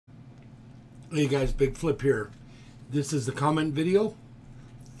Hey guys, Big Flip here. This is the comment video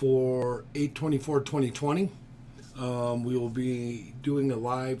for 8/24/2020. We will be doing a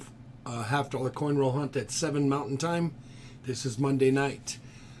live $1/2 coin roll hunt at 7 Mountain Time. This is Monday night.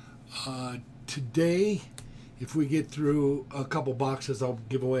 Today, if we get through a couple boxes, I'll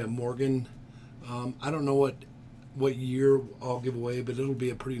give away a Morgan. I don't know what year I'll give away, but it'll be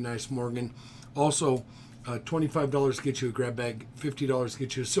a pretty nice Morgan. Also, $25 gets you a grab bag, $50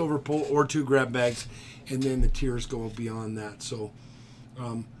 gets you a silver pull or 2 grab bags, and then the tiers go beyond that. So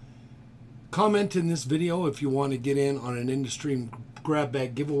comment in this video if you want to get in on an industry grab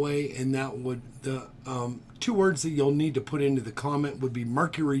bag giveaway, and that would the 2 words that you'll need to put into the comment would be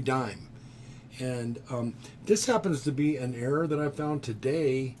Mercury Dime. And this happens to be an error that I found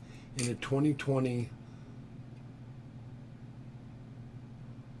today in a 2020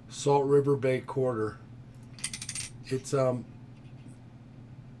 Salt River Bay quarter. It's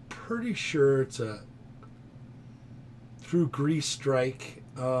pretty sure it's a through grease strike.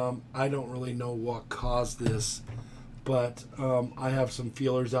 I don't really know what caused this, but I have some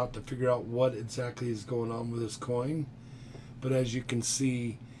feelers out to figure out what exactly is going on with this coin. But as you can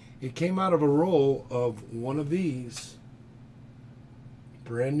see, it came out of a roll of one of these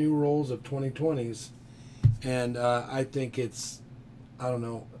brand new rolls of 2020s, and I think it's, I don't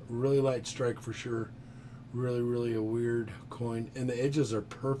know, really light strike for sure. Really a weird coin, and the edges are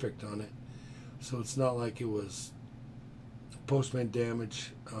perfect on it, so it's not like it was post-mint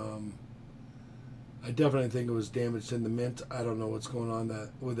damage. I definitely think it was damaged in the mint. I don't know what's going on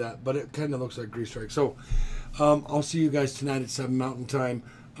with that, but it kind of looks like grease strike. So I'll see you guys tonight at 7 Mountain Time.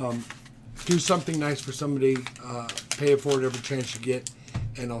 Do something nice for somebody, pay it forward every chance you get,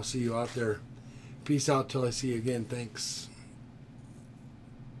 and I'll see you out there. Peace out till I see you again. Thanks.